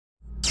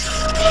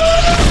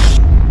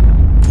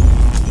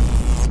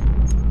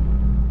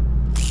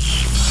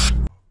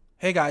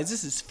Hey guys,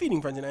 this is Feeding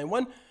Frenzy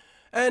 91,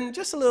 and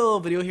just a little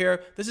video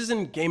here. This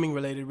isn't gaming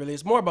related really,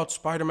 it's more about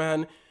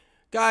Spider-Man.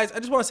 Guys, I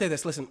just want to say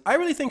this, listen, I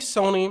really think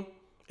Sony,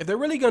 if they're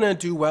really going to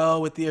do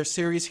well with their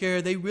series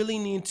here, they really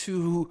need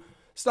to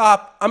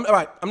stop.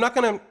 Alright, I'm not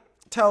going to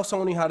tell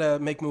Sony how to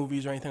make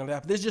movies or anything like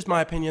that, but this is just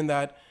my opinion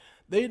that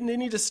they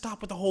need to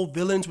stop with the whole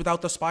villains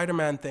without the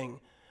Spider-Man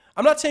thing.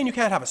 I'm not saying you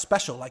can't have a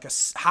special, like a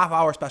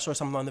half-hour special or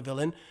something on the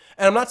villain,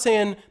 and I'm not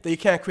saying that you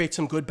can't create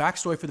some good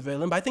backstory for the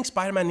villain, but I think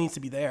Spider-Man needs to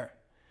be there.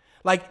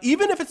 Like,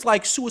 even if it's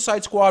like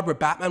Suicide Squad where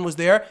Batman was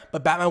there,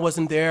 but Batman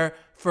wasn't there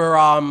for,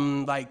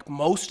 like,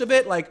 most of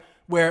it, like,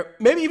 where,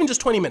 maybe even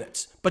just 20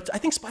 minutes. But I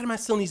think Spider-Man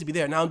still needs to be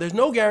there. Now, there's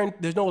no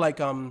like,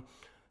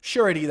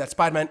 surety that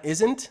Spider-Man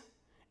isn't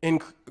in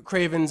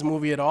Craven's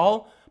movie at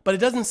all, but it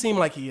doesn't seem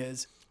like he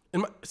is.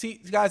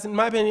 See, guys, in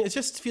my opinion, it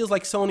just feels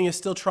like Sony is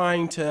still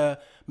trying to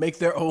make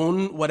their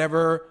own,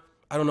 whatever,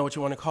 I don't know what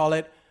you want to call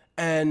it,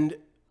 and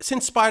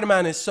since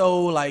Spider-Man is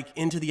so, like,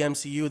 into the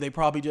MCU, they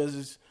probably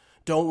just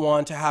don't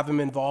want to have him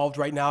involved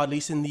right now, at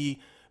least in the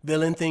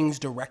villain things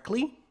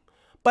directly.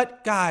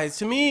 But guys,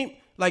 to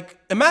me, like,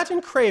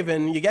 imagine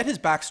Craven, you get his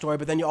backstory,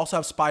 but then you also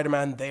have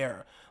Spider-Man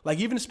there. Like,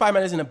 even if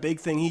Spider-Man isn't a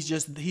big thing,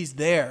 he's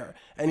there,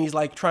 and he's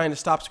like trying to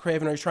stop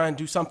Craven, or he's trying to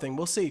do something.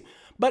 We'll see.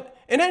 But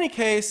in any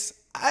case,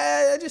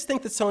 I just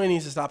think that Sony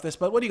needs to stop this.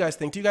 But what do you guys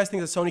think? Do you guys think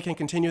that Sony can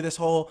continue this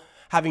whole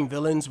having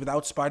villains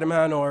without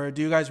Spider-Man, or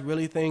do you guys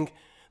really think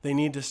they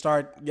need to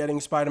start getting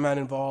Spider-Man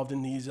involved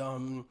in these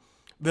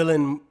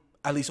villain,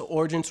 at least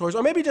origin stories,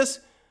 or maybe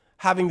just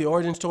having the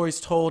origin stories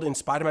told in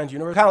Spider-Man's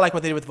universe, kind of like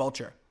what they did with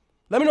Vulture?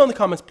 Let me know in the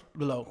comments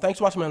below. Thanks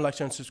for watching, like,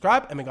 share, and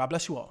subscribe, and may God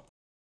bless you all.